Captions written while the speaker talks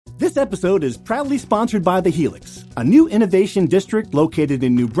This episode is proudly sponsored by The Helix, a new innovation district located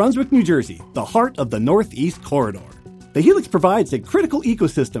in New Brunswick, New Jersey, the heart of the Northeast Corridor. The Helix provides a critical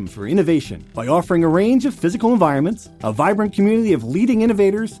ecosystem for innovation by offering a range of physical environments, a vibrant community of leading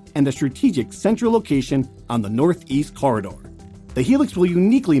innovators, and a strategic central location on the Northeast Corridor. The Helix will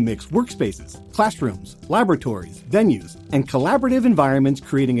uniquely mix workspaces, classrooms, laboratories, venues, and collaborative environments,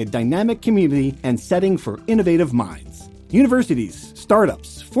 creating a dynamic community and setting for innovative minds. Universities,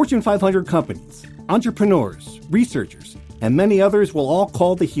 startups, Fortune 500 companies, entrepreneurs, researchers, and many others will all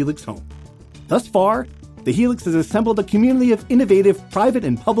call the Helix home. Thus far, the Helix has assembled a community of innovative private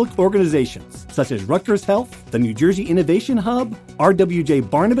and public organizations, such as Rutgers Health, the New Jersey Innovation Hub, RWJ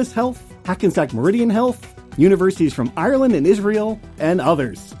Barnabas Health, Hackensack Meridian Health, universities from Ireland and Israel, and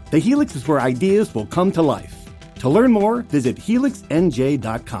others. The Helix is where ideas will come to life. To learn more, visit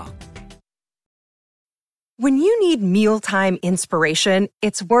helixnj.com. When you need mealtime inspiration,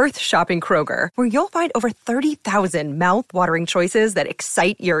 it's worth shopping Kroger, where you'll find over 30,000 mouth-watering choices that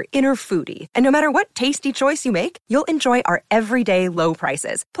excite your inner foodie. And no matter what tasty choice you make, you'll enjoy our everyday low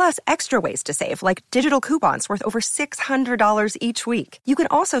prices, plus extra ways to save, like digital coupons worth over $600 each week. You can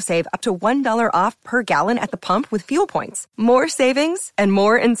also save up to $1 off per gallon at the pump with fuel points. More savings and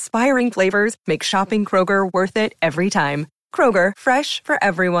more inspiring flavors make shopping Kroger worth it every time. Kroger, fresh for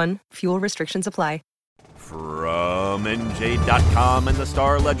everyone. Fuel restrictions apply. From NJ.com and the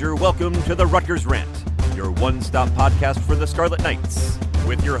Star Ledger, welcome to the Rutgers Rant, your one-stop podcast for the Scarlet Knights,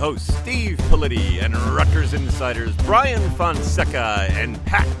 with your hosts Steve Politi and Rutgers insiders Brian Fonseca and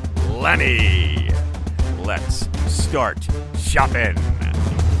Pat Lenny. Let's start shopping.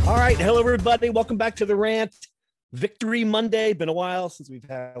 All right, hello everybody. Welcome back to the Rant. Victory Monday. Been a while since we've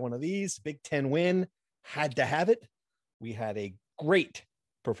had one of these. Big Ten win. Had to have it. We had a great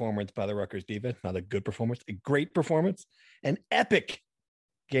performance by the Rutgers defense, not a good performance, a great performance, an epic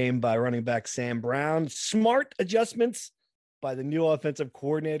game by running back Sam Brown, smart adjustments by the new offensive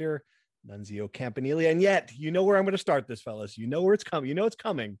coordinator, Nunzio Campanile. And yet, you know where I'm going to start this, fellas. You know where it's coming. You know it's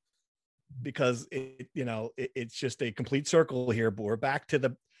coming because it's just a complete circle here, but we're back to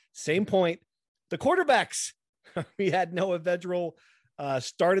the same point. The quarterbacks. We had Noah Vedral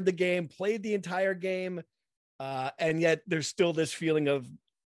started the game, played the entire game, and yet there's still this feeling of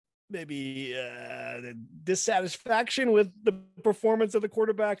maybe dissatisfaction with the performance of the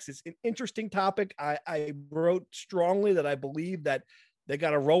quarterbacks. It's an interesting topic. I wrote strongly that I believe that they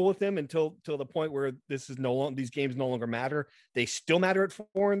got to roll with him until the point where these games no longer matter. They still matter at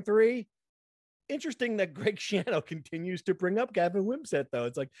 4-3. Interesting that Greg Schiano continues to bring up Gavin Wimsatt, though.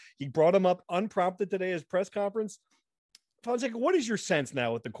 It's like he brought him up unprompted today at his press conference. Fonseca, what is your sense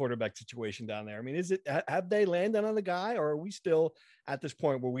now with the quarterback situation down there? I mean, have they landed on the guy, or are we still at this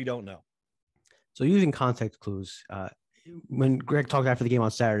point where we don't know? So using context clues, when Greg talked after the game on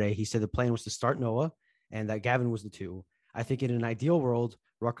Saturday, he said the plan was to start Noah and that Gavin was the 2. I think in an ideal world,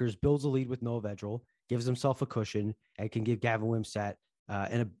 Rutgers builds a lead with Noah Vedral, gives himself a cushion, and can give Gavin Wimsatt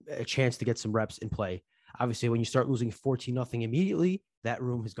and a chance to get some reps in play. Obviously, when you start losing 14-0 immediately, that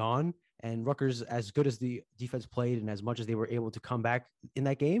room is gone. And Rutgers, as good as the defense played and as much as they were able to come back in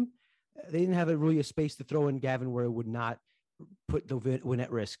that game, they didn't have really a space to throw in Gavin where it would not put the win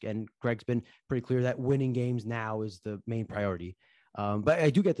at risk. And Greg's been pretty clear that winning games now is the main priority. But I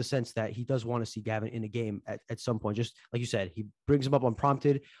do get the sense that he does want to see Gavin in a game at some point. Just like you said, he brings him up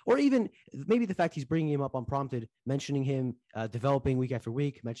unprompted, or even maybe the fact he's bringing him up unprompted, mentioning him developing week after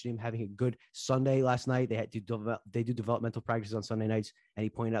week, mentioning him having a good Sunday last night. They do developmental practices on Sunday nights, and he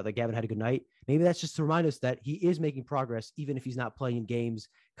pointed out that Gavin had a good night. Maybe that's just to remind us that he is making progress, even if he's not playing in games,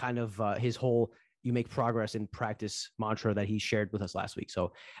 kind of his whole you make progress in practice mantra that he shared with us last week.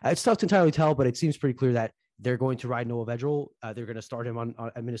 So it's tough to entirely tell, but it seems pretty clear that they're going to ride Noah Vedral. They're going to start him on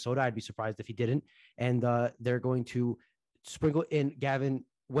Minnesota. I'd be surprised if he didn't. And they're going to sprinkle in Gavin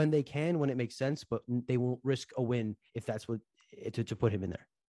when they can, when it makes sense, but they won't risk a win if that's what to put him in there.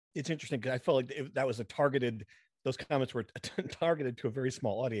 It's interesting because I felt like that was those comments were targeted to a very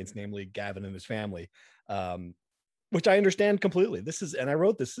small audience, namely Gavin and his family, which I understand completely. This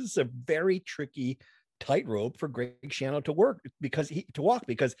is a very tricky tightrope for Greg Schiano to walk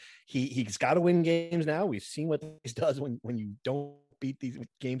because he's got to win games now. We've seen what this does when you don't beat these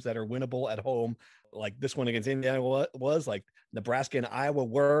games that are winnable at home, like this one against Indiana was, like Nebraska and Iowa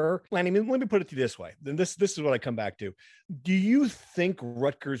were. Lanny, let me put it to you this way. Then this is what I come back to. Do you think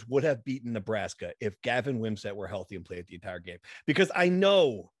Rutgers would have beaten Nebraska if Gavin Wimsatt were healthy and played the entire game? Because I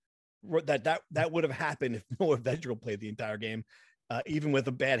know that would have happened if Noah Vedral played the entire game. Even with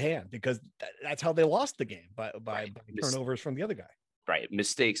a bad hand, because that's how they lost the game by turnovers from the other guy. right.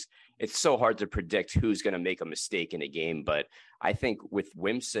 Mistakes. It's so hard to predict who's going to make a mistake in a game. But I think with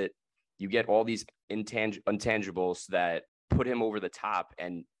Wimsatt, you get all these intangibles that put him over the top,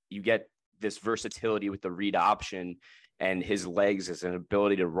 and you get this versatility with the read option and his legs as an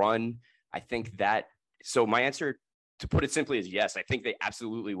ability to run. I think that, so my answer, to put it simply, is yes. I think they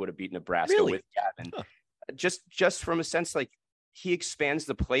absolutely would have beaten Nebraska with Gavin. Huh. Just from a sense, like, he expands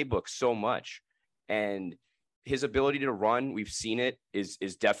the playbook so much, and his ability to run, we've seen it, is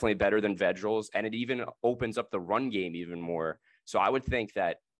definitely better than Vedral's, and it even opens up the run game even more. So I would think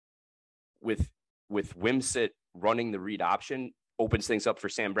that with Wimsatt running the read option opens things up for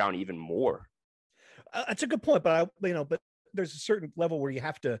Sam Brown even more. That's a good point, but but there's a certain level where you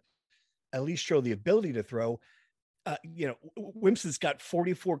have to at least show the ability to throw. Wimsatt's got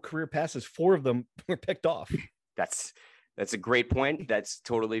 44 career passes. 4 of them were picked off. That's a great point. That's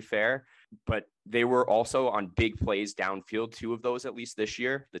totally fair. But they were also on big plays downfield. 2 of those, at least this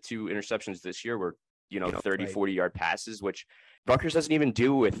year. The 2 interceptions this year were, 30, 40-yard passes, which Rutgers doesn't even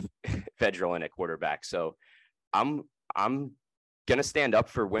do with Vedral in at quarterback. So I'm going to stand up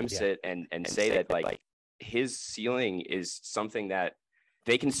for Wimsatt and say that, like, his ceiling is something that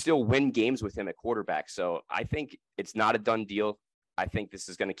they can still win games with him at quarterback. So I think it's not a done deal. I think this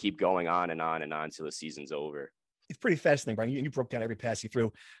is going to keep going on and on and on until the season's over. It's pretty fascinating, Brian. You broke down every pass he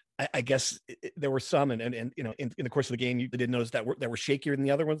threw. I guess there were some, and in the course of the game, you did notice that were shakier than the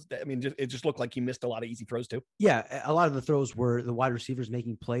other ones. I mean, it just looked like he missed a lot of easy throws too. Yeah, a lot of the throws were the wide receivers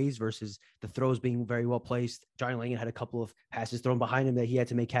making plays versus the throws being very well placed. Johnny Langan had a couple of passes thrown behind him that he had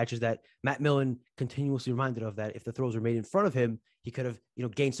to make catches that Matt Millen continuously reminded of, that if the throws were made in front of him, he could have,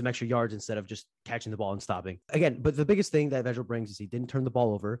 gained some extra yards instead of just catching the ball and stopping. Again, but the biggest thing that Vedral brings is he didn't turn the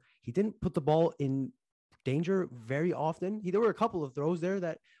ball over. He didn't put the ball in danger very often. There were a couple of throws there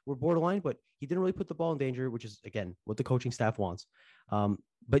that were borderline, but he didn't really put the ball in danger, which is, again, what the coaching staff wants.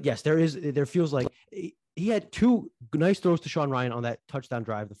 But yes, there feels like he had 2 nice throws to Sean Ryan on that touchdown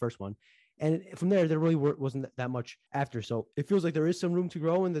drive, the first one. And from there really wasn't that much after. So it feels like there is some room to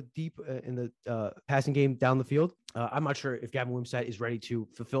grow in the deep, in the passing game down the field. I'm not sure if Gavin Wimsatt is ready to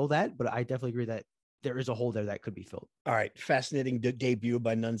fulfill that, but I definitely agree that there is a hole there that could be filled. All right. Fascinating debut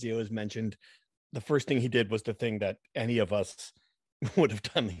by Nunzio, as mentioned. The first thing he did was the thing that any of us would have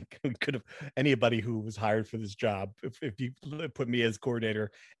done. Anybody who was hired for this job, if you put me as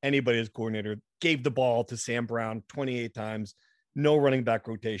coordinator, anybody as coordinator, gave the ball to Sam Brown 28 times, no running back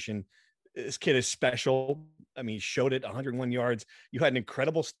rotation. This kid is special. I mean, he showed it, 101 yards. You had an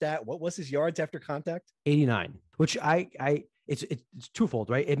incredible stat. What was his yards after contact? 89, which it's twofold,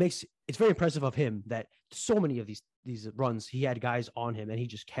 right? It's very impressive of him that so many of these runs, he had guys on him and he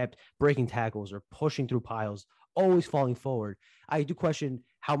just kept breaking tackles or pushing through piles, always falling forward. I do question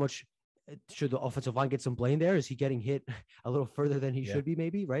how much should the offensive line get some blame there. Is he getting hit a little further than he should be?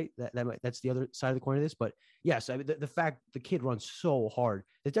 Maybe, right? That's the other side of the coin of this. But yes, I mean, the fact the kid runs so hard.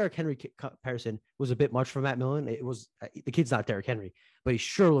 The Derrick Henry comparison was a bit much for Matt Millen. It was the kid's not Derrick Henry, but he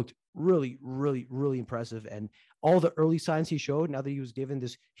sure looked really, really, really impressive. And all the early signs he showed, now that he was given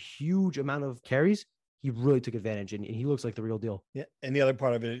this huge amount of carries, he really took advantage, and he looks like the real deal. Yeah. And the other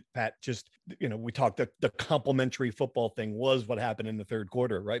part of it, Pat, just, we talked the complementary football thing was what happened in the third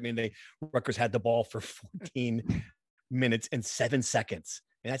quarter, right? I mean, Rutgers had the ball for 14 minutes and 7 seconds.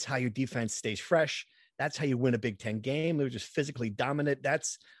 And that's how your defense stays fresh. That's how you win a Big Ten game. They were just physically dominant.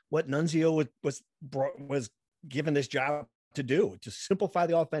 That's what Nunzio was given this job to do, to simplify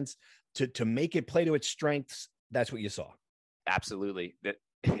the offense, to make it play to its strengths. That's what you saw. Absolutely.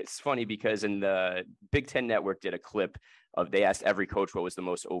 It's funny because in the Big Ten Network did a clip they asked every coach what was the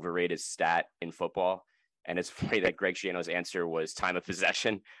most overrated stat in football. And it's funny that Greg Schiano's answer was time of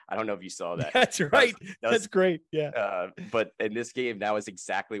possession. I don't know if you saw that. That's right. That's great. Yeah. But in this game, that was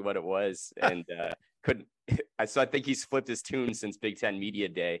exactly what it was. And I think he's flipped his tune since Big Ten Media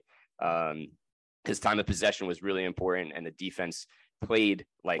Day. His time of possession was really important, and the defense played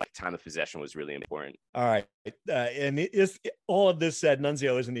like time of possession was really important. All right. And all of this said,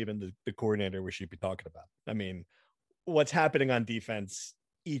 Nunzio isn't even the coordinator we should be talking about. I mean, what's happening on defense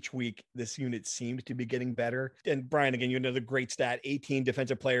each week, this unit seems to be getting better. And Brian, again, the great stat, 18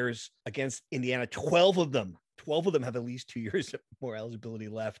 defensive players against Indiana, 12 of them have at least 2 years more eligibility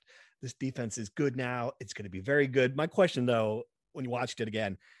left. This defense is good now. It's going to be very good. My question, though, when you watched it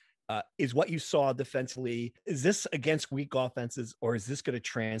again, is what you saw defensively, is this against weak offenses, or is this going to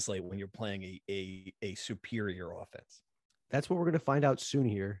translate when you're playing a superior offense? That's what we're going to find out soon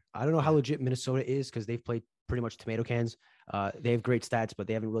here. I don't know how legit Minnesota is because they've played pretty much tomato cans. They have great stats, but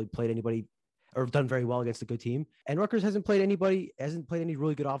they haven't really played anybody or done very well against a good team. And Rutgers hasn't played any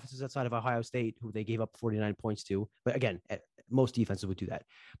really good offenses outside of Ohio State, who they gave up 49 points to. But again, Most defenses would do that.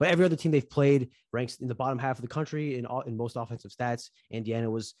 But every other team they've played ranks in the bottom half of the country in most offensive stats. Indiana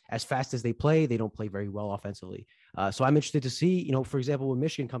was as fast as they play. They don't play very well offensively. So I'm interested to see, for example, when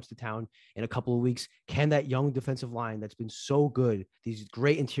Michigan comes to town in a couple of weeks, can that young defensive line that's been so good, these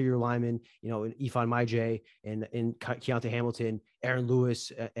great interior linemen, Ifan Maijay and Keontae Hamilton, Aaron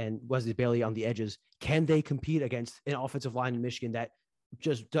Lewis, and Wesley Bailey on the edges, can they compete against an offensive line in Michigan that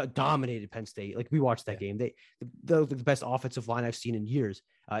just dominated Penn State? Like, we watched that game. They're the best offensive line I've seen in years,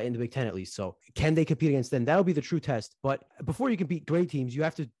 in the Big Ten at least. So can they compete against them? That'll be the true test. But before you can beat great teams, you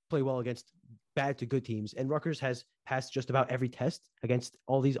have to play well against bad to good teams. And Rutgers has passed just about every test against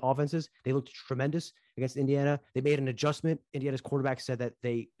all these offenses. They looked tremendous against Indiana. They made an adjustment. Indiana's quarterback said that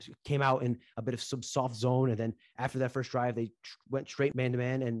they came out in a bit of some soft zone. And then after that first drive, they went straight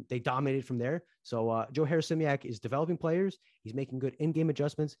man-to-man and they dominated from there. So Joe Harris-Simiak is developing players. He's making good in-game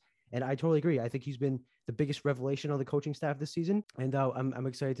adjustments. And I totally agree. I think he's been the biggest revelation on the coaching staff this season. And I'm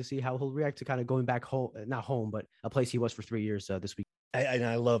excited to see how he'll react to kind of going back home, not home, but a place he was for 3 years this week.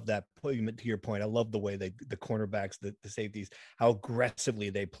 I love that. To your point, I love the way the cornerbacks, the safeties, how aggressively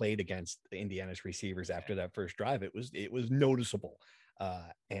they played against the Indiana's receivers after that first drive. It was noticeable.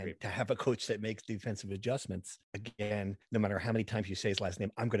 And to have a coach that makes defensive adjustments, again, no matter how many times you say his last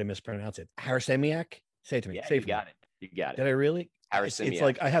name, I'm going to mispronounce it. Harris-Simiak? Say it to me. Yeah, say you got it. You got it. Did I really? Harris-Simiak. It's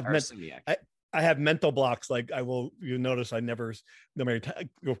like I have mental blocks. Like you notice I never, no matter,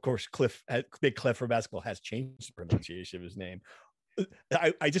 of course, Big Cliff for basketball has changed the pronunciation of his name.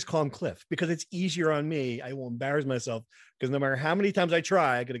 I just call him Cliff because it's easier on me. I will embarrass myself because no matter how many times I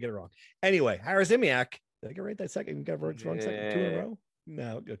try, I'm going to get it wrong. Anyway, Harris-Simiak. Did I get right that second? You got it wrong second, 2 in a row?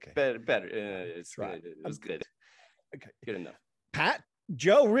 No, okay. Better. It's right. It was good. Okay. Good enough. Pat,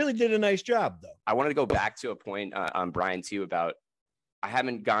 Joe really did a nice job, though. I wanted to go back to a point on Brian, too, about I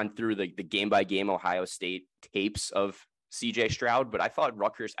haven't gone through the game-by-game Ohio State tapes of CJ Stroud, but I thought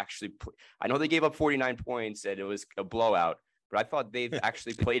Rutgers actually I know they gave up 49 points and it was a blowout, but I thought they've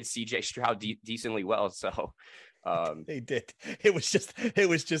actually played CJ Stroud decently well. So they did. It was just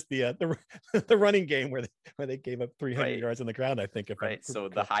the running game where they gave up 300 yards on the ground, I think. So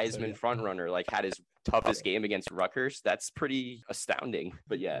the Heisman front runner had his toughest game against Rutgers. That's pretty astounding.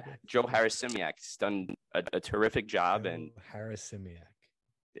 But yeah, Joe Harris-Simiak's done a terrific job. And Harris-Simiak.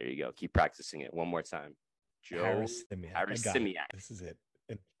 There you go. Keep practicing it one more time. Joe Harris-Simiak. This is it.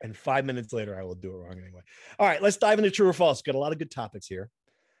 And 5 minutes later, I will do it wrong anyway. All right, let's dive into true or false. Got a lot of good topics here,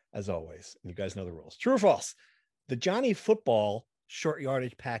 as always. And you guys know the rules. True or false? The Johnny Football short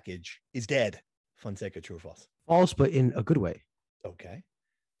yardage package is dead. Fonseca, true or false? False, but in a good way. Okay.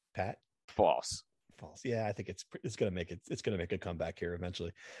 Pat? False. False. Yeah, I think it's going to make it. It's going to make a comeback here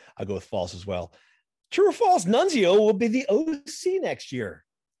eventually. I'll go with false as well. True or false? Nunzio will be the OC next year.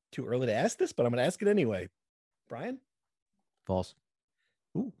 Too early to ask this, but I'm going to ask it anyway. Brian? False.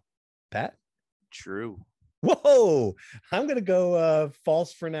 Ooh. Pat? True. Whoa. I'm going to go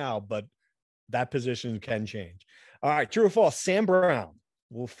false for now, but that position can change. All right. True or false? Sam Brown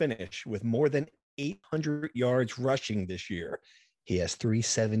will finish with more than 800 yards rushing this year. He has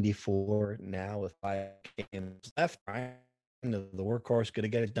 374 now with 5 games left. The workhorse going to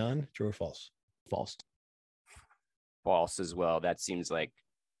get it done. True or false? False. False as well. That seems like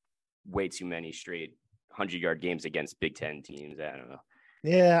way too many straight 100-yard games against Big Ten teams. I don't know.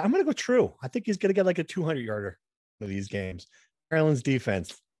 Yeah, I'm going to go true. I think he's going to get like a 200-yarder of these games. Maryland's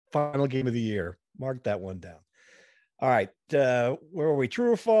defense, final game of the year. Mark that one down. All right. Where are we?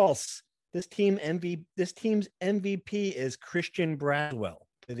 True or false? This team's MVP is Christian Bradwell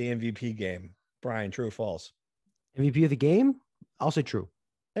to the MVP game. Brian, true or false? MVP of the game? I'll say true.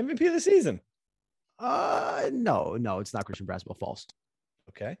 MVP of the season? No, it's not Christian Bradwell. False.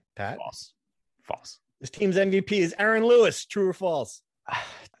 Okay. Pat? False. This team's MVP is Aaron Lewis. True or false?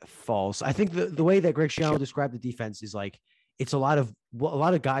 False. I think the way that Greg Schiano described the defense is like it's a lot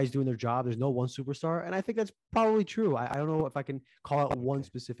of guys doing their job. There's no one superstar, and I think that's probably true. I don't know if I can call out one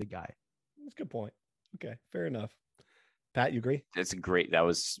specific guy. That's a good point. Okay, fair enough. Pat, you agree? That's great. That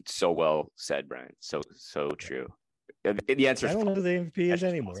was so well said, Brian. So true. The answer. I don't know who the MVP is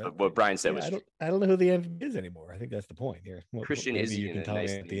anymore. What Brian said was. I don't know who the MVP is anymore. I think that's the point here. Christian is you can tell me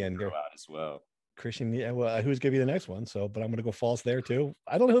at the end here as well. Christian, yeah, well, who's going to be the next one? So, but I'm going to go false there too.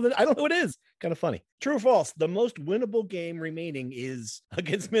 I don't know who it is. Kind of funny. True or false? The most winnable game remaining is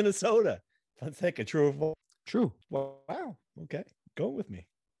against Minnesota. Fonseca, true or false? True. Wow. Okay, go with me,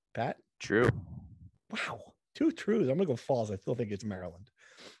 Pat. True. Wow, 2 trues. I'm going to go false. I still think it's Maryland.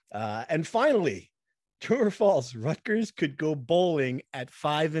 And finally, true or false? Rutgers could go bowling at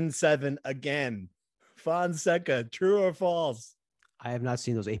 5-7 again. Fonseca, true or false? I have not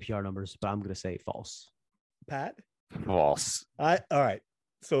seen those APR numbers, but I'm going to say false. Pat? False. All right.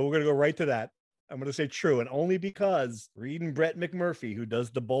 So we're going to go right to that. I'm going to say true, and only because reading Brett McMurphy, who does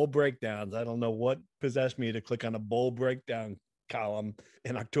the bowl breakdowns, I don't know what possessed me to click on a bowl breakdown column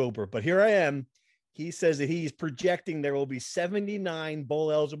in October, but here I am. He says that he's projecting there will be 79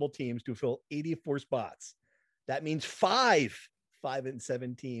 bowl eligible teams to fill 84 spots. That means 5 and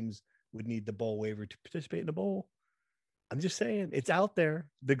 7 teams would need the bowl waiver to participate in the bowl. I'm just saying, it's out there.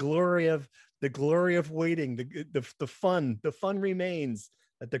 The glory of waiting, the fun remains.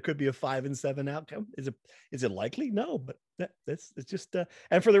 That there could be a 5 and 7 outcome. Is it likely? No, but it's just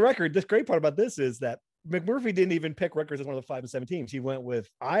and for the record, this great part about this is that McMurphy didn't even pick Rutgers as one of the 5 and 7 teams. He went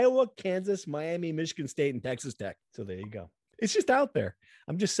with Iowa, Kansas, Miami, Michigan State, and Texas Tech. So there you go. It's just out there.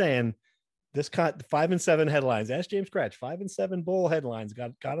 I'm just saying, this 5 and 7 headlines. Ask James Cratch. 5 and 7 bowl headlines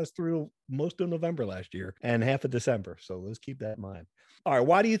got us through most of November last year and half of December. So let's keep that in mind. All right.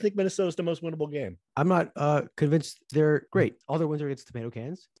 Why do you think Minnesota's the most winnable game? I'm not convinced they're great. All their wins are against tomato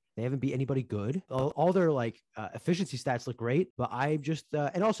cans. They haven't beat anybody good. All their efficiency stats look great, but I just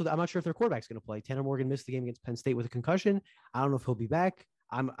and also I'm not sure if their quarterback's going to play. Tanner Morgan missed the game against Penn State with a concussion. I don't know if he'll be back.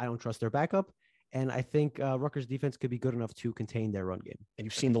 I don't trust their backup, and I think Rutgers defense could be good enough to contain their run game. And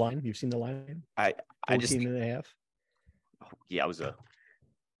you've seen the line. I just 14 and a half. Yeah, it was a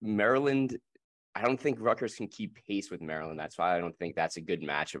Maryland. I don't think Rutgers can keep pace with Maryland. That's why I don't think that's a good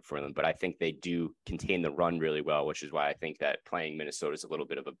matchup for them. But I think they do contain the run really well, which is why I think that playing Minnesota is a little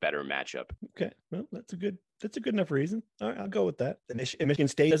bit of a better matchup. Okay, well, that's a good enough reason. All right, I'll go with that. Michigan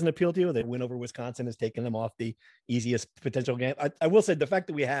State doesn't appeal to you. They win over Wisconsin has taken them off the easiest potential game. I will say the fact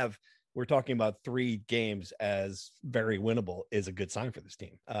that we're talking about 3 games as very winnable is a good sign for this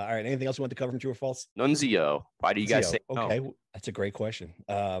team. All right. Anything else you want to cover from true or false? Nunzio. Why do you guys say okay? no? That's a great question.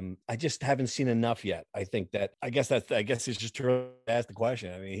 I just haven't seen enough yet. I guess it's just to ask the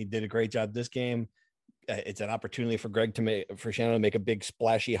question. I mean, he did a great job this game. It's an opportunity for for Shannon to make a big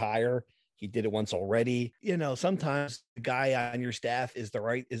splashy hire. He did it once already. Sometimes the guy on your staff is the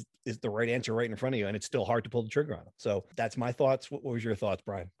right answer right in front of you, and it's still hard to pull the trigger on him. So that's my thoughts. What was your thoughts,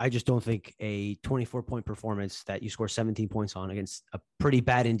 Brian? I just don't think a 24-point performance that you score 17 points on against a pretty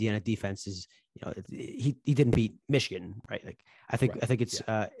bad Indiana defense is, he didn't beat Michigan, right? I think it's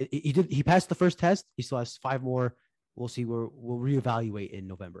he passed the first test. He still has 5 more. We'll see where we'll reevaluate in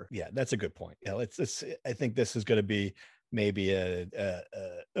November. Yeah, that's a good point. Yeah, I think this is going to be maybe a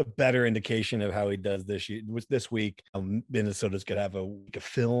better indication of how he does this week. Minnesota's going to have a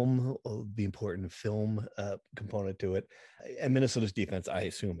film, the important film component to it. And Minnesota's defense, I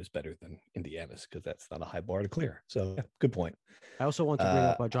assume, is better than Indiana's because that's not a high bar to clear. So good point. I also want to bring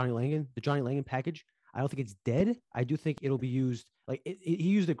up Johnny Langan, the Johnny Langan package. I don't think it's dead. I do think it'll be used. He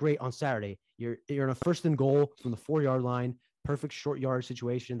used it great on Saturday. You're in a 1st and goal from the 4-yard line, perfect short yard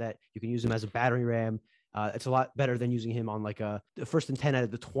situation that you can use him as a battering ram. It's a lot better than using him on a 1st and 10 out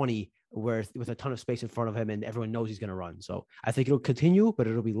of the 20 with a ton of space in front of him and everyone knows he's going to run. So I think it'll continue, but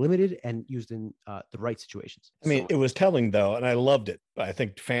it'll be limited and used in the right situations. I mean, it was telling though, and I loved it. I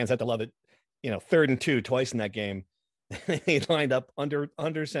think fans had to love it. 3rd and 2 twice in that game. He lined up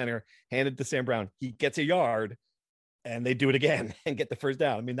under center, handed to Sam Brown. He gets a yard and they do it again and get the first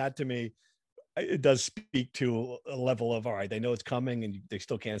down. I mean, that to me, it does speak to a level of, all right, they know it's coming and they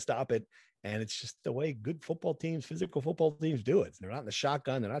still can't stop it. And it's just the way good football teams, physical football teams do it. They're not in the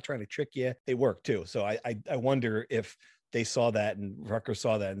shotgun. They're not trying to trick you. They work too. So I wonder if they saw that and Rutgers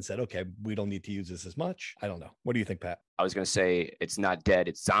saw that and said, okay, we don't need to use this as much. I don't know. What do you think, Pat? I was going to say it's not dead.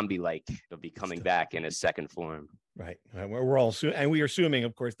 It's zombie-like. It'll be coming back in a second form. Right. We're all and we are assuming,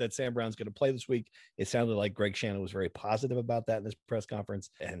 of course, that Sam Brown's going to play this week. It sounded like Greg Shannon was very positive about that in this press conference,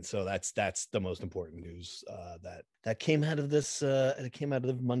 and so that's the most important news that came out of this. It came out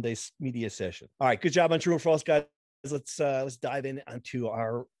of the Monday's media session. All right, good job on True or False, guys. Let's dive in onto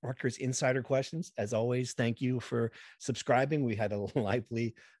our Rutgers insider questions. As always, thank you for subscribing. We had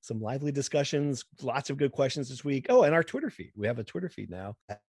some lively discussions, lots of good questions this week. Oh, and our Twitter feed. We have a Twitter feed now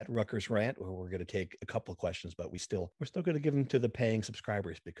at Rutgers Rant where we're going to take a couple of questions, but we're still going to give them to the paying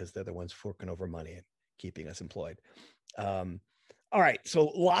subscribers because they're the ones forking over money and keeping us employed. All right, so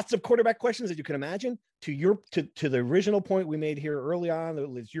lots of quarterback questions, as you can imagine. To the original point we made here early on,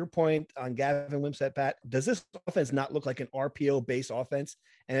 it's your point on Gavin Wimsatt, Pat. Does this offense not look like an RPO-based offense?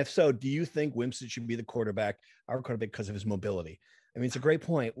 And if so, do you think Wimsatt should be our quarterback because of his mobility? I mean, it's a great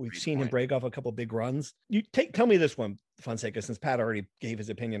point. We've seen him break off a couple of big runs. Tell me this one, Fonseca, since Pat already gave his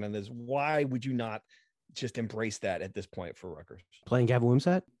opinion on this. Why would you not just embrace that at this point for Rutgers? Playing Gavin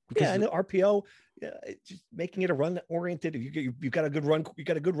Wimsatt? Yeah, and the RPO, just making it a run oriented. You got a good run. You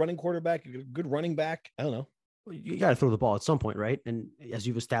got a good running quarterback. You got a good running back. I don't know. You got to throw the ball at some point, right? And as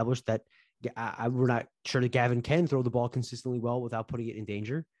you've established that we're not sure that Gavin can throw the ball consistently well without putting it in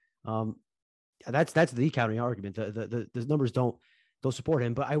danger. That's the counting argument. The numbers don't support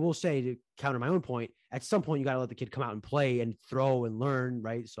him. But I will say, to counter my own point, at some point you got to let the kid come out and play and throw and learn,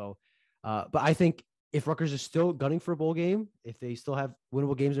 right? So, but I think if Rutgers is still gunning for a bowl game, if they still have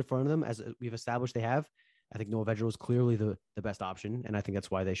winnable games in front of them, as we've established they have, I think Noah Vedral is clearly the best option, and I think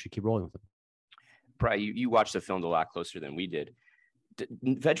that's why they should keep rolling with him. Probably you watched the film a lot closer than we did.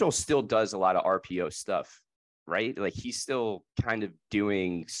 Vedral still does a lot of RPO stuff, right? Like he's still kind of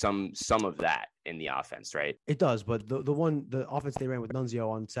doing some of that in the offense, right? It does, but the offense they ran with Nunzio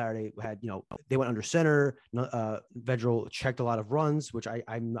on Saturday had, they went under center. Vedral checked a lot of runs, which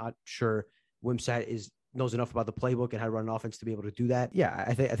I'm not sure Wimsatt knows enough about the playbook and how to run an offense to be able to do that. Yeah,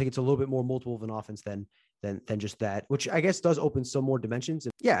 I think it's a little bit more multiple of an offense than just that, which I guess does open some more dimensions.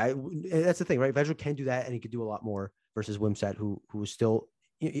 And yeah, that's the thing, right? Vedral can do that, and he could do a lot more versus Wimsatt, who is still,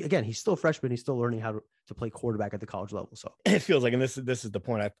 again, he's still a freshman. He's still learning how to play quarterback at the college level. So it feels like, and this is the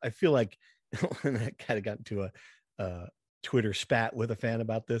point. I feel like, and I kind of got into a Twitter spat with a fan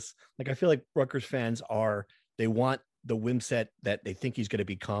about this. Like, I feel like Rutgers fans they want the Wimsatt that they think he's going to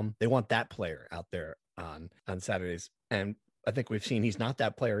become. They want that player out there on Saturdays. And I think we've seen he's not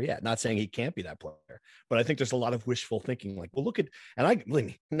that player yet. Not saying he can't be that player, but I think there's a lot of wishful thinking. Like, well, look at, and believe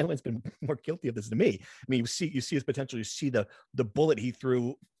me, no one's been more guilty of this than me. I mean, you see his potential. You see the bullet he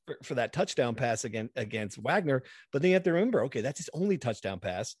threw for that touchdown pass against Wagner, but then you have to remember, okay, that's his only touchdown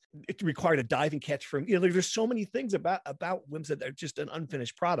pass. It required a diving catch from, there's so many things about Wimsatt that are just an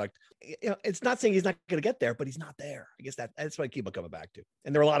unfinished product. It's not saying he's not going to get there, but he's not there. I guess that's what I keep coming back to.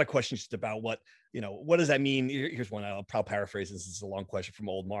 And there are a lot of questions just about what does that mean? Here's one. I'll probably paraphrase this. This is a long question from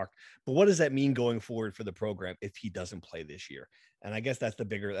old Mark, but what does that mean going forward for the program if he doesn't play this year? And I guess that's the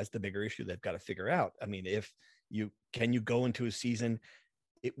bigger issue they've got to figure out. I mean, can you go into a season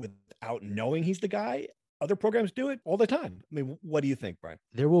without knowing he's the guy? Other programs do it all the time. I mean, what do you think, Brian?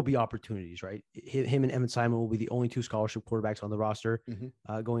 There will be opportunities, right? Him and Evan Simon will be the only two scholarship quarterbacks on the roster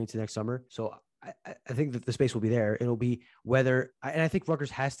going into next summer. So I think that the space will be there. It'll be and I think Rutgers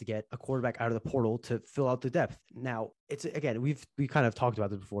has to get a quarterback out of the portal to fill out the depth. Now, it's, again, we kind of talked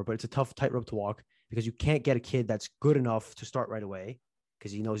about this before, but it's a tough tightrope to walk because you can't get a kid that's good enough to start right away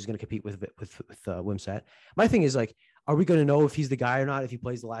because he knows he's going to compete with Wimsatt. My thing is, like, are we going to know if he's the guy or not if he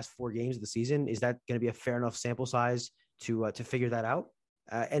plays the last 4 games of the season? Is that going to be a fair enough sample size to figure that out?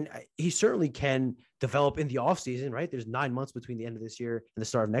 And he certainly can develop in the offseason, right? There's 9 months between the end of this year and the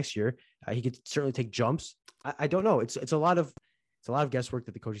start of next year. He could certainly take jumps. I don't know. It's a lot of guesswork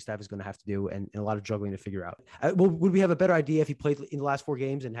that the coaching staff is going to have to do and a lot of juggling to figure out. Would we have a better idea if he played in the last 4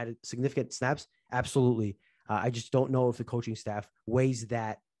 games and had significant snaps? Absolutely. I just don't know if the coaching staff weighs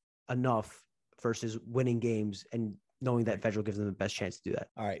that enough versus winning games and knowing that Vedral gives them the best chance to do that.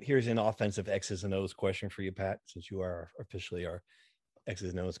 All right, here's an offensive X's and O's question for you, Pat, since you are officially our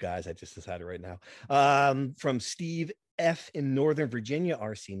X's and O's guys. I just decided right now. From Steve F. in Northern Virginia,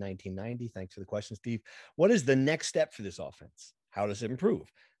 RC 1990. Thanks for the question, Steve. What is the next step for this offense? How does it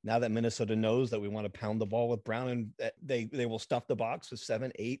improve? Now that Minnesota knows that we want to pound the ball with Brown and they will stuff the box with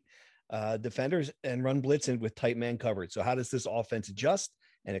 7, 8 defenders and run blitz in with tight man coverage. So how does this offense adjust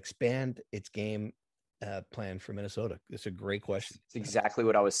and expand its game plan for Minnesota? It's a great question. It's exactly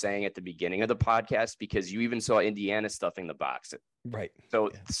what I was saying at the beginning of the podcast, because you even saw Indiana stuffing the box. Right.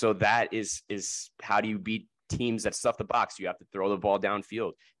 So that is how do you beat teams that stuff the box? You have to throw the ball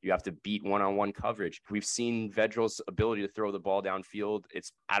downfield. You have to beat one-on-one coverage. We've seen Vedral's ability to throw the ball downfield.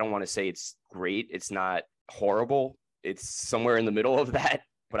 I don't want to say it's great. It's not horrible. It's somewhere in the middle of that.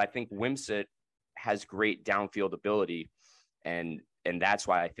 But I think Wimsatt has great downfield ability. And that's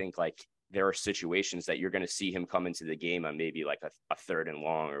why I think, like, there are situations that you're going to see him come into the game on maybe like a 3rd and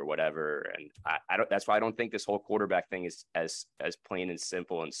long or whatever. And that's why I don't think this whole quarterback thing is as plain and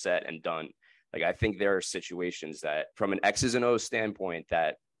simple and set and done. Like, I think there are situations that from an X's and O's standpoint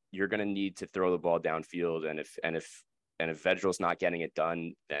that you're going to need to throw the ball downfield. And if Vedral's not getting it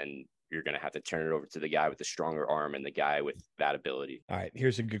done, then you're going to have to turn it over to the guy with the stronger arm and the guy with that ability. All right.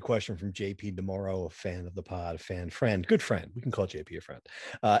 Here's a good question from JP Demoro, a fan of the pod, good friend. We can call JP a friend.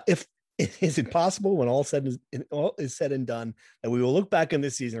 Is it possible when all is said and done that we will look back on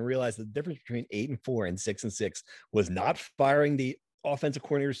this season and realize the difference between 8-4 and 6-6 was not firing the offensive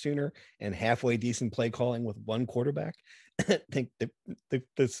coordinator sooner and halfway decent play calling with one quarterback? I think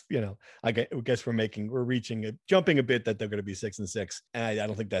this, I guess we're jumping a bit that they're going to be 6-6. And I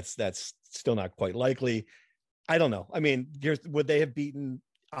don't think that's still not quite likely. I don't know. I mean, would they have beaten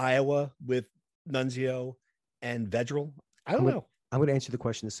Iowa with Nunzio and Vedral? I don't know. I'm going to answer the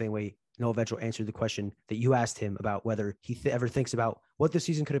question the same way Noah Vedral answered the question that you asked him about whether he ever thinks about what the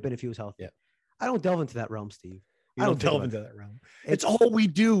season could have been if he was healthy. Yeah. I don't delve into that realm, Steve. I don't delve into that realm. It's all we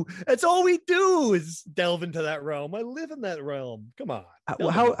do. That's all we do is delve into that realm. I live in that realm. Come on.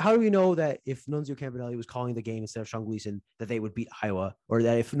 How do we know that if Nunzio Campanelli was calling the game instead of Sean Gleason, that they would beat Iowa, or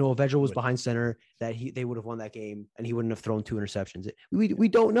that if Noah Vedral was behind center, that they would have won that game and he wouldn't have thrown 2 interceptions? We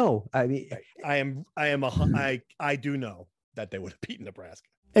don't know. I mean, I do know that they would have beaten Nebraska.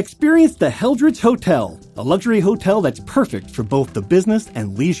 Experience the Heldrich Hotel, a luxury hotel that's perfect for both the business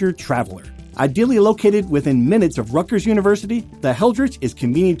and leisure traveler. Ideally located within minutes of Rutgers University, the Heldrich is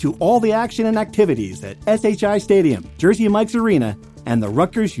convenient to all the action and activities at SHI Stadium, Jersey Mike's Arena, and the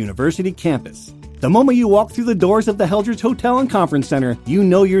Rutgers University campus. The moment you walk through the doors of the Heldrich Hotel and Conference Center, you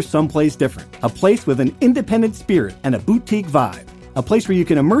know you're someplace different. A place with an independent spirit and a boutique vibe. A place where you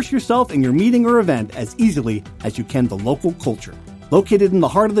can immerse yourself in your meeting or event as easily as you can the local culture. Located in the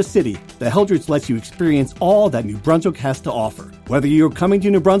heart of the city, the Heldrich lets you experience all that New Brunswick has to offer. Whether you're coming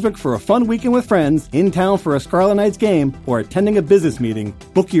to New Brunswick for a fun weekend with friends, in town for a Scarlet Knights game, or attending a business meeting,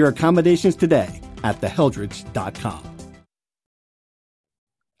 book your accommodations today at theheldrich.com.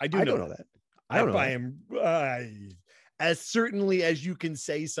 I don't know that. I am as certainly as you can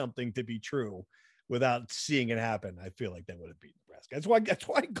say something to be true without seeing it happen. I feel like that would have beaten Nebraska. That's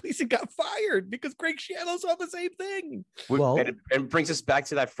why Gleason got fired, because Greg Schiano saw the same thing. Well, and it brings us back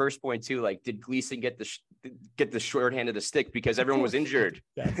to that first point too. Like, did Gleason get the short hand of the stick because everyone was injured?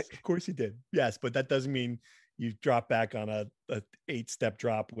 Yes, of course he did. Yes, but that doesn't mean you drop back on a 8-step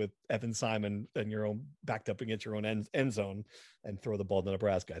drop with Evan Simon and your own backed up against your own end zone and throw the ball to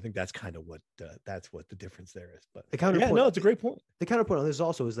Nebraska. I think that's kind of what that's what the difference there is. But the counterpoint, no, it's a great point. The counterpoint on this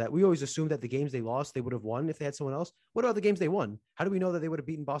also is that we always assume that the games they lost, they would have won if they had someone else. What about the games they won? How do we know that they would have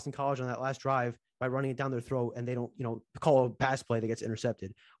beaten Boston College on that last drive by running it down their throat and they don't, call a pass play that gets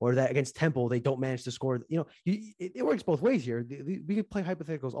intercepted, or that against Temple, they don't manage to score? It works both ways here. We could play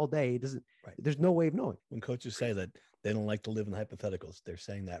hypotheticals all day. It doesn't, right. There's no way of knowing. When coaches say that they don't like to live in hypotheticals, they're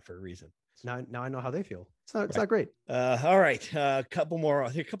saying that for a reason. Now I know how they feel. It's not great. All right. A couple more.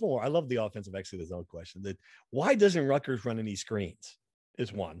 I love the offensive. Actually, there's no question that why doesn't Rutgers run any screens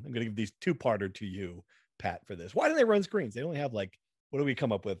is one. I'm going to give these 2-parter to you, Pat, for this. Why do they run screens? They only have what do we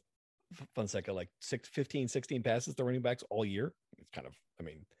come up with? Fonseca, 15, 16 passes to running backs all year. It's kind of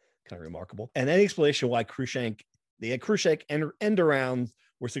remarkable. And any explanation why Cruikshank end arounds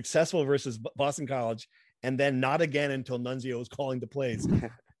were successful versus Boston College, and then not again until Nunzio was calling the plays.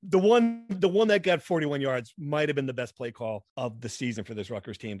 The one that got 41 yards might have been the best play call of the season for this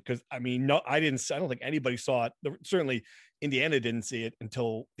Rutgers team. Because I don't think anybody saw it. Certainly Indiana didn't see it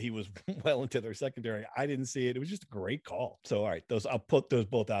until he was well into their secondary. I didn't see it. It was just a great call. So, all right, I'll put those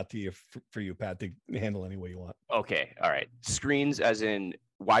both out to you for you, Pat, to handle any way you want. Okay. All right. Screens as in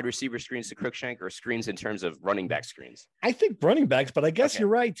wide receiver screens to Cruikshank, or screens in terms of running back screens? I think running backs, but I guess You're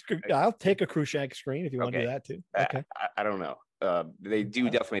right. I'll take a Cruikshank screen if you want to do that too. Okay. I don't know. They do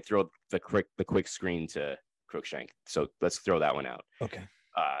definitely throw the quick screen to Cruikshank. So let's throw that one out. Okay.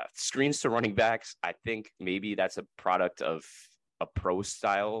 Screens to running backs, I think maybe that's a product of a pro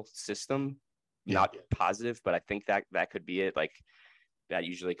style system, not positive, but I think that could be it. Like, that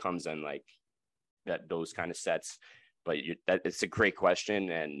usually comes in those kind of sets. But it's a great question,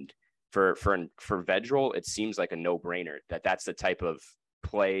 and for Vedral, it seems like a no-brainer that's the type of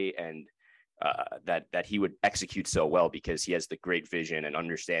play and that he would execute so well, because he has the great vision and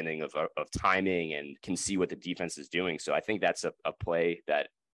understanding of timing and can see what the defense is doing. So I think that's a play that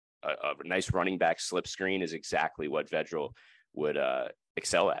a nice running back slip screen is exactly what Vedral would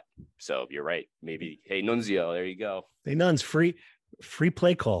excel at. So you're right. Maybe, hey, Nunzio, there you go. Hey, Nuns, free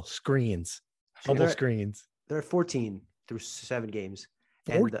play call screens, double screens. They're at 14 through 7 games.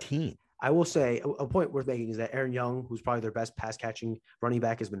 14. And, I will say a point worth making is that Aaron Young, who's probably their best pass catching running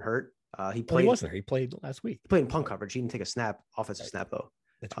back, has been hurt. He wasn't there. He played last week. He played in punt coverage. He didn't take a offensive snap though.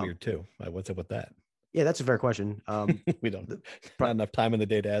 That's weird too. What's up with that? Yeah, that's a fair question. We don't not enough time in the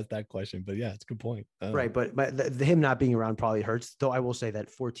day to ask that question, but yeah, it's a good point. Right, but him not being around probably hurts. Though I will say that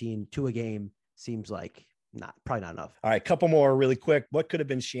 14 to a game seems like probably not enough. All right, couple more really quick. What could have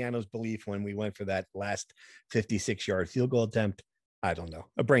been Schiano's belief when we went for that last 56-yard field goal attempt? I don't know.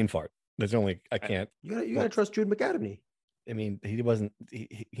 A brain fart. There's only I can't. You gotta trust Jude McAdamy. I mean, he wasn't.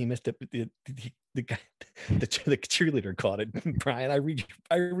 He missed it. The guy, the cheerleader caught it. Brian, I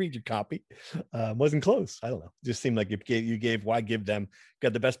read your copy. Wasn't close. I don't know. Just seemed like you gave. Why give them?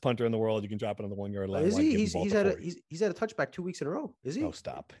 Got the best punter in the world. You can drop it on the 1 yard line. Is he? He's had a touchback 2 weeks in a row. Is he? Oh,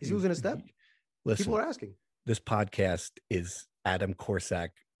 stop. He's losing a step. Listen, people are asking. This podcast is Adam Korsak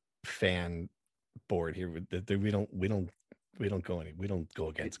fan board here. We don't go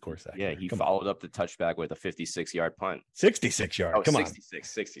against Corsac. Yeah, he followed up the touchback with a 56-yard punt. 66 yard. Oh, Come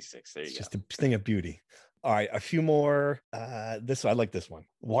 66. There you it's go. just a thing of beauty. All right, a few more. I like this one.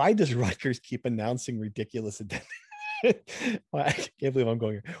 Why does Rutgers keep announcing ridiculous attendance? I can't believe I'm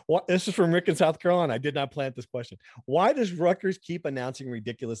going here. This is from Rick in South Carolina. I did not plant this question. Why does Rutgers keep announcing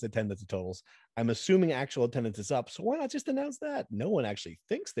ridiculous attendance totals? I'm assuming actual attendance is up, so why not just announce that? No one actually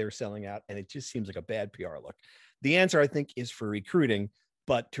thinks they're selling out, and it just seems like a bad PR look. The answer, I think, is for recruiting.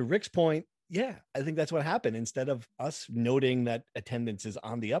 But to Rick's point, yeah, I think that's what happened. Instead of us noting that attendance is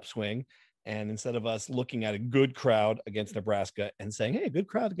on the upswing, and instead of us looking at a good crowd against Nebraska and saying, hey, a good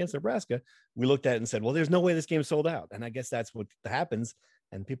crowd against Nebraska, we looked at it and said, well, there's no way this game's sold out. And I guess that's what happens.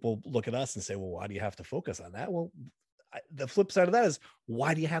 And people look at us and say, well, why do you have to focus on that? Well, the flip side of that is,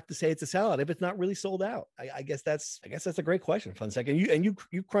 why do you have to say it's a sellout if it's not really sold out? I guess that's a great question. Fun second.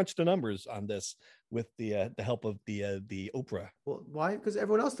 You crunched the numbers on this with the help of the Oprah. Well, why? Because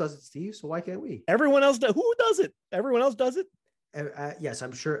everyone else does it, Steve. So why can't we? Everyone else does. Who does it? Everyone else does it. Yes,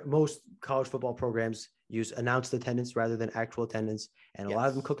 I'm sure most college football programs use announced attendance rather than actual attendance, and a lot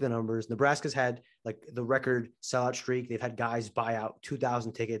of them cook the numbers. Nebraska's had like the record sellout streak. They've had guys buy out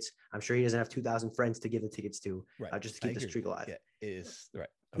 2,000 tickets. I'm sure he doesn't have 2,000 friends to give the tickets to, just to keep the streak alive. Yeah, it is right.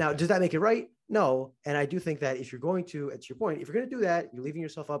 Okay. Now, does that make it right? No. And I do think that if you're going to, it's your point, if you're going to do that, you're leaving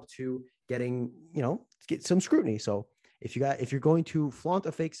yourself up to getting, get some scrutiny. So if you're going to flaunt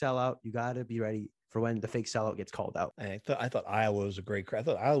a fake sellout, you got to be ready for when the fake sellout gets called out. I thought Iowa was a great crowd. I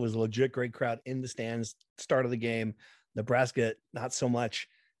thought Iowa was a legit great crowd in the stands, start of the game. Nebraska, not so much.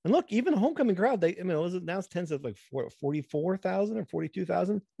 And look, even a homecoming crowd, it was announced tens of like 44,000 or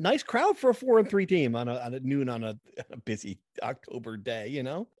 42,000. Nice crowd for a 4-3 team on a noon on a busy October day.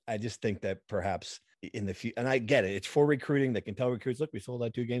 I just think that perhaps in the future, and I get it, it's for recruiting. They can tell recruits, look, we sold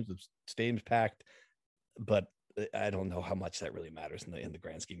out 2 games, the stadium's packed, but I don't know how much that really matters in the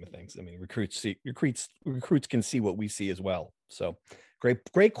grand scheme of things. I mean, recruits can see what we see as well. So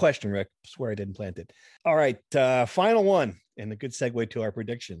great question, Rick. I swear I didn't plant it. All right. Final one, and a good segue to our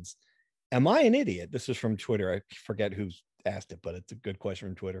predictions. Am I an idiot? This is from Twitter. I forget who's asked it, but it's a good question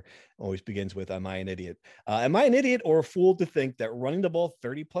from Twitter. Always begins with, am I an idiot? Am I an idiot or a fool to think that running the ball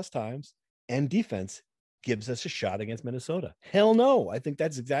 30 plus times and defense gives us a shot against Minnesota? Hell no. I think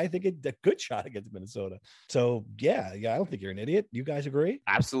it's a good shot against Minnesota. So yeah, I don't think you're an idiot. You guys agree?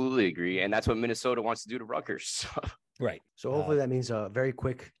 Absolutely agree. And that's what Minnesota wants to do to Rutgers. Right. So hopefully that means a very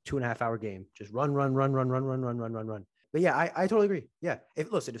quick 2.5-hour game. Just run. But yeah, I totally agree. Yeah.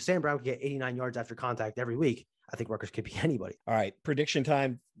 If Sam Brown could get 89 yards after contact every week, I think Rutgers could be anybody. All right. Prediction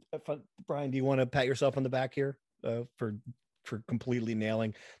time. Brian, do you want to pat yourself on the back here for completely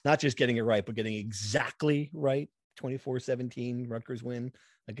nailing, not just getting it right, but getting exactly right? 24-17 Rutgers win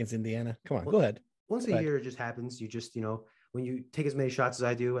against Indiana. Come on, go ahead. Once a year, it just happens. You just, when you take as many shots as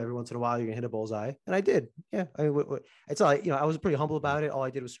I do, every once in a while, you're gonna hit a bullseye. And I did. Yeah. I mean, it's all, I was pretty humble about it. All I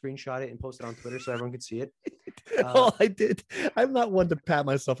did was screenshot it and post it on Twitter so everyone could see it. All I did. I'm not one to pat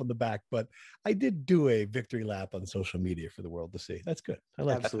myself on the back, but I did do a victory lap on social media for the world to see. That's good. I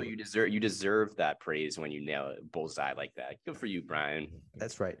like That's what you deserve. You deserve that praise when you nail a bullseye like that. Good for you, Brian.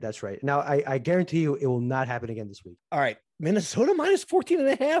 That's right. Now, I guarantee you it will not happen again this week. All right. Minnesota minus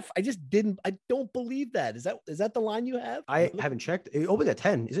 14.5. I don't believe that. Is that the line you have? I haven't checked. It opened at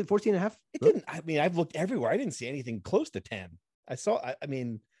 10. Is it 14.5? It didn't. I mean, I've looked everywhere. I didn't see anything close to 10.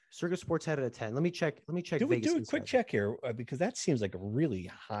 Circus Sports had it at 10. Let me check. Do a quick check here because that seems like a really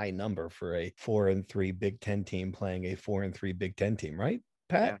high number for a 4-3 Big Ten team playing a 4-3 Big Ten team, right?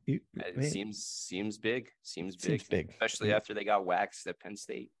 Pat, yeah. Seems big. Seems big, especially after they got waxed at Penn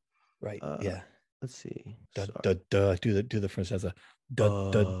State. Right. Yeah. Let's see. Do the French as a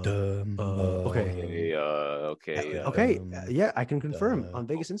okay. Okay. Yeah, I can confirm on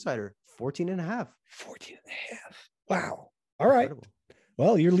Vegas Insider 14.5. 14.5. Wow. All right. Incredible.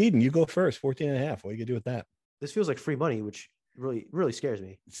 Well, you're leading. You go first. 14.5. What are you gonna do with that? This feels like free money, which really, really scares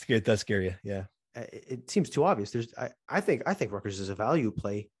me. It does scare you. Yeah. It seems too obvious. I think Rutgers is a value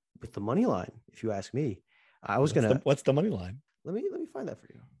play with the money line. If you ask me, What's the money line? Let me find that for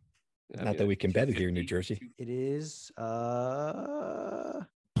you. Not that we can bet it here in New Jersey. It is plus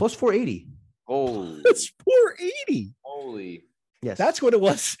 480. Oh, it's 480. Holy. Yes. That's what it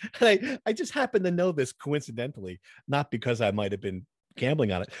was. I just happened to know this coincidentally, not because I might have been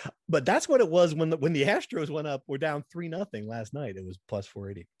gambling on it, but that's what it was when the Astros went up. We're down 3-0 last night. It was plus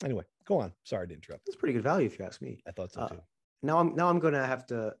 480. Anyway, go on. Sorry to interrupt. That's pretty good value if you ask me. I thought so too. Now I'm going to have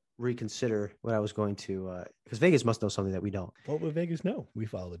to reconsider what I was going to, because Vegas must know something that we don't. What would Vegas know? We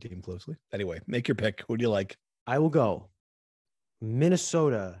follow the team closely. Anyway, make your pick. Who do you like? I will go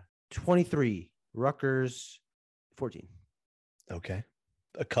Minnesota 23, Rutgers 14. Okay.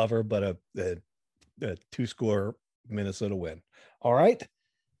 A cover, but a 2-score Minnesota win. All right.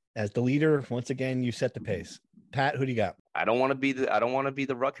 As the leader, once again, you set the pace. Pat, who do you got? I don't want to be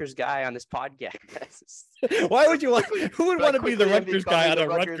the Rutgers guy on this podcast. Why would you want? Who would want to be the Rutgers guy on a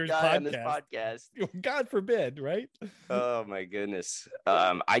Rutgers Rutgers on this podcast? God forbid, right? Oh my goodness.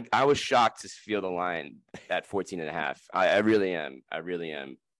 I was shocked to feel the line at 14.5. I really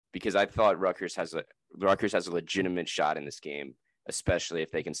am. Because I thought Rutgers has a legitimate shot in this game, especially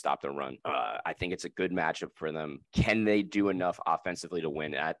if they can stop the run. I think it's a good matchup for them. Can they do enough offensively to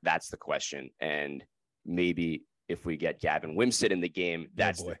win? That's the question. And maybe if we get Gavin Wimsatt in the game,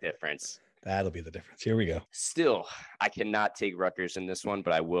 that's the difference. That'll be the difference. Here we go. Still, I cannot take Rutgers in this one,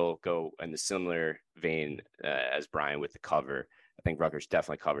 but I will go in the similar vein as Brian with the cover. I think Rutgers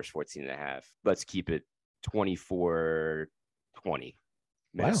definitely covers 14.5. Let's keep it 24-20.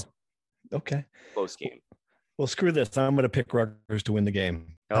 Wow. Okay. Close game. Well, screw this. I'm going to pick Rutgers to win the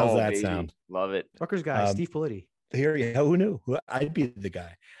game. How's that sound? Love it. Rutgers guy, Steve Politi. Here you go. Who knew? I'd be the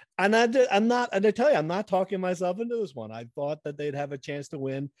guy. And I'm not, and I tell you, I'm not talking myself into this one. I thought that they'd have a chance to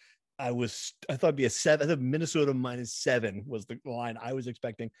win. I thought it'd be a 7. I thought Minnesota -7 was the line I was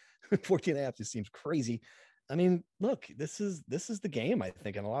expecting. 14.5 just seems crazy. I mean, look, this is the game, I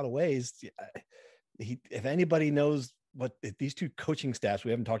think, in a lot of ways. If anybody knows if these two coaching staffs,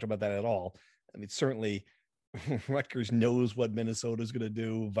 we haven't talked about that at all. I mean, certainly Rutgers knows what Minnesota is going to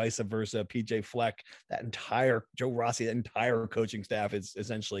do, vice versa. PJ Fleck, that entire Joe Rossi, that entire coaching staff is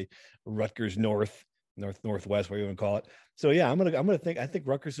essentially Rutgers northwest, whatever you want to call it. So yeah, I think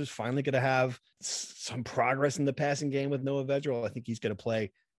Rutgers is finally going to have some progress in the passing game with Noah Vedral. I think he's going to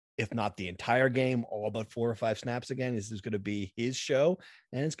play, if not the entire game, all but 4 or 5 snaps again. This is going to be his show,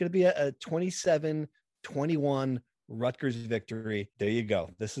 and it's going to be a 27-21 Rutgers victory. There you go.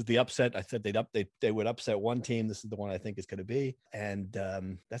 This is the upset. I said they would upset one team. This is the one I think is going to be. And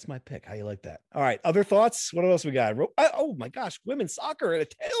that's my pick. How you like that? All right. Other thoughts? What else we got? Oh my gosh. Women's soccer at a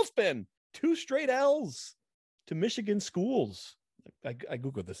tailspin. 2 straight L's to Michigan schools. I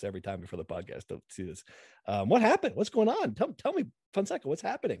Google this every time before the podcast to see this. What happened? What's going on? Tell me, Fonseca, what's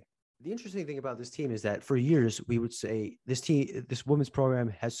happening? The interesting thing about this team is that for years we would say this women's program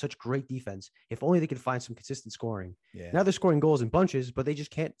has such great defense. If only they could find some consistent scoring. Yeah. Now they're scoring goals in bunches, but they just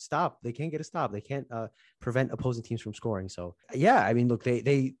can't stop. They can't get a stop. They can't prevent opposing teams from scoring. So yeah, I mean, look,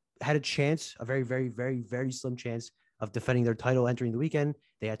 they had a chance, a very, very, very, very slim chance of defending their title entering the weekend.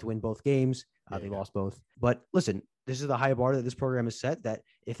 They had to win both games. They lost both. But listen, this is the high bar that this program is set, that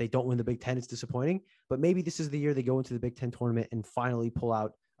if they don't win the Big Ten, it's disappointing. But maybe this is the year they go into the Big Ten tournament and finally pull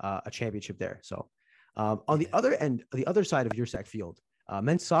out a championship there. So on the other end, the other side of Yersak Field,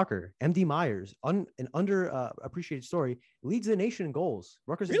 men's soccer, MD Myers, an appreciated story, leads the nation in goals.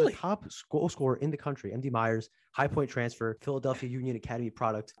 Rutgers is the top goal scorer in the country. MD Myers, High Point transfer, Philadelphia Union Academy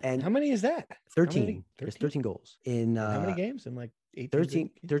product. And how many is that? 13. It's 13 goals in how many games? In like 13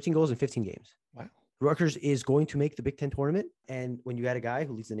 goals in 15 games. Wow. Rutgers is going to make the Big Ten tournament. And when you got a guy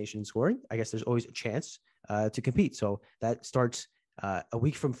who leads the nation in scoring, I guess there's always a chance to compete. So that starts a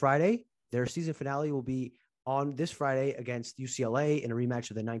week from Friday. Their season finale will be on this Friday against UCLA in a rematch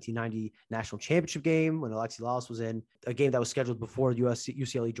of the 1990 national championship game when Alexi Lalas was in, a game that was scheduled before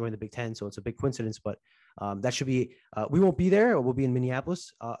UCLA joined the Big Ten. So it's a big coincidence, but that should be, we won't be there. We'll be in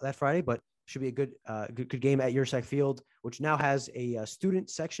Minneapolis that Friday, but should be a good game at Yersak Field, which now has a student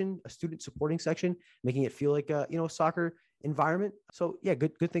section, a student supporting section, making it feel like a soccer environment. So yeah,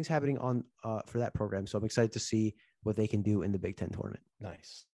 good things happening on for that program. So I'm excited to see what they can do in the Big Ten tournament.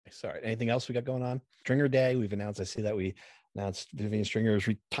 Nice. All right. Anything else we got going on? Stringer Day. We've announced. I see that we announced Vivian Stringer's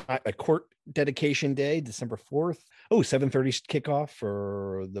a court dedication day, December 4th. 7:30 kickoff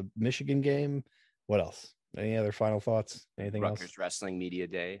for the Michigan game. What else? Any other final thoughts? Anything else? Rutgers Wrestling Media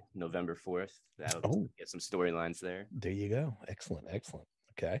Day, November 4th. That'll get some storylines there. There you go. Excellent.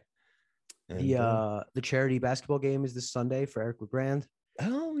 Okay. And, the charity basketball game is this Sunday for Eric LeGrand.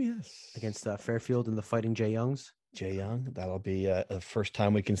 Oh yes, against Fairfield and the Fighting Jay Youngs. Jay Young. That'll be the first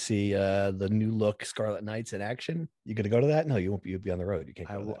time we can see the new look Scarlet Knights in action. You going to go to that? No, you won't. You'll be on the road. You can't.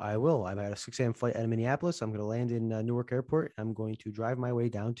 I will. I'm at a 6 a.m. flight out of Minneapolis. I'm going to land in Newark Airport. I'm going to drive my way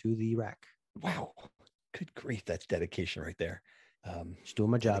down to the rack. Wow. Good grief. That's dedication right there. Just doing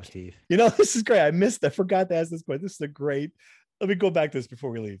my job, Steve. This is great. I forgot to ask this question. This is let me go back to this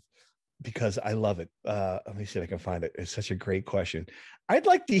before we leave, because I love it. Let me see if I can find it. It's such a great question. I'd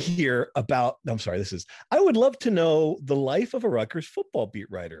like to hear about, I would love to know the life of a Rutgers football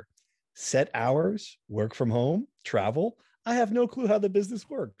beat writer. Set hours, work from home, travel. I have no clue how the business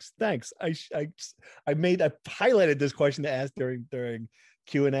works. Thanks. I highlighted this question to ask during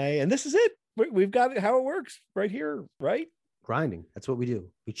Q&A, and this is it. We've got it, how it works right here, right? grinding. That's what we do.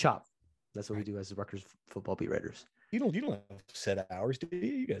 We chop. That's what we do as the Rutgers football beat writers. You don't have set hours, do you?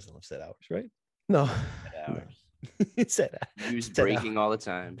 You guys don't have set hours, right? No. Set hours. News breaking all the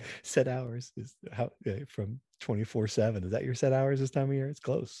time. Set hours is how from 24/7. Is that your set hours this time of year? It's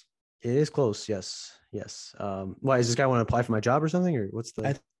close. It is close. Yes. Why does this guy want to apply for my job or something, or what's the?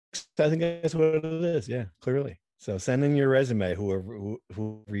 I think that's what it is. Yeah, clearly. So send in your resume,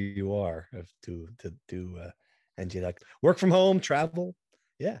 whoever you are, to do NJ. Work from home, travel.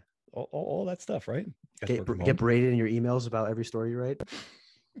 Yeah, all that stuff, right? Get berated in your emails about every story you write.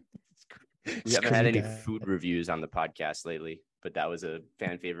 We haven't had any food reviews on the podcast lately, but that was a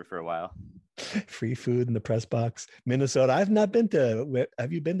fan favorite for a while. Free food in the press box. Minnesota. I've not been to.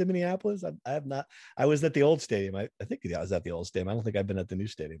 Have you been to Minneapolis? I have not. I was at the old stadium. I think I was at the old stadium. I don't think I've been at the new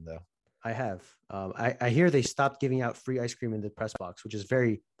stadium though. I have. I hear they stopped giving out free ice cream in the press box, which is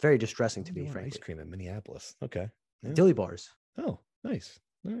very, very distressing to me, frankly. Ice cream in Minneapolis. Okay. Yeah. Dilly bars. Oh, nice.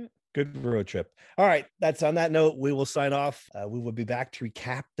 All right. Good road trip. All right. That's on that note. We will sign off. We will be back to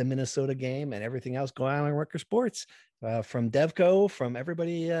recap the Minnesota game and everything else going on in Rutgers sports. From Devco, from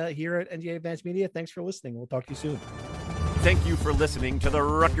everybody here at NJ Advanced Media. Thanks for listening. We'll talk to you soon. Thank you for listening to the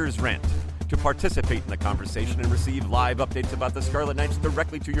Rutgers Rant. To participate in the conversation and receive live updates about the Scarlet Knights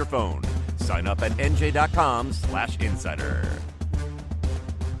directly to your phone, sign up at nj.com/insider.